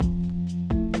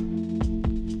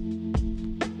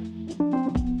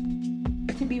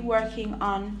working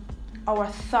on our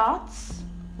thoughts,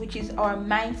 which is our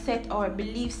mindset, our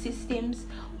belief systems,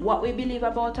 what we believe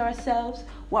about ourselves,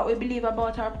 what we believe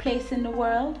about our place in the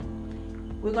world.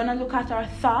 We're going to look at our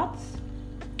thoughts.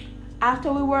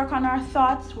 After we work on our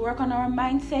thoughts, work on our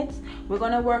mindsets, we're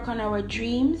going to work on our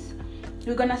dreams.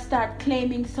 We're going to start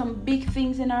claiming some big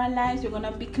things in our lives. We're going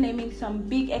to be claiming some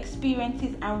big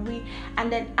experiences, and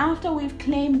then after we've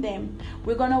claimed them,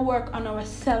 we're going to work on our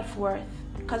self-worth,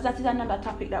 because that is another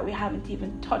topic that we haven't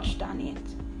even touched on yet.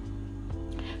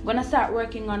 We're going to start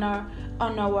working on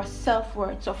our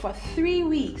self-worth. So for 3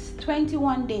 weeks,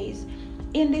 21 days,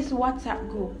 in this WhatsApp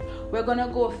group, we're going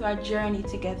to go through a journey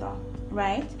together,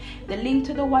 right? The link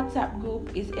to the WhatsApp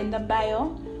group is in the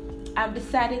bio. I've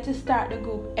decided to start the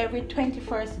group every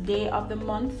 21st day of the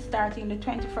month, starting the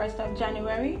 21st of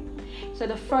January. So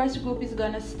the first group is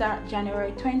going to start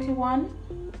January 21,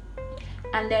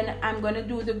 and then I'm going to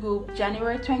do the group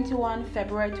January 21,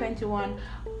 February 21,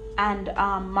 and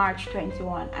March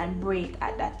 21, and break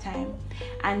at that time.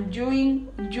 And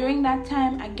during that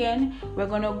time, again, we're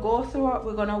going to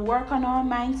we're going to work on our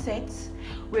mindsets,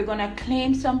 we're going to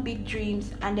claim some big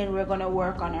dreams, and then we're going to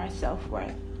work on our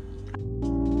self-worth.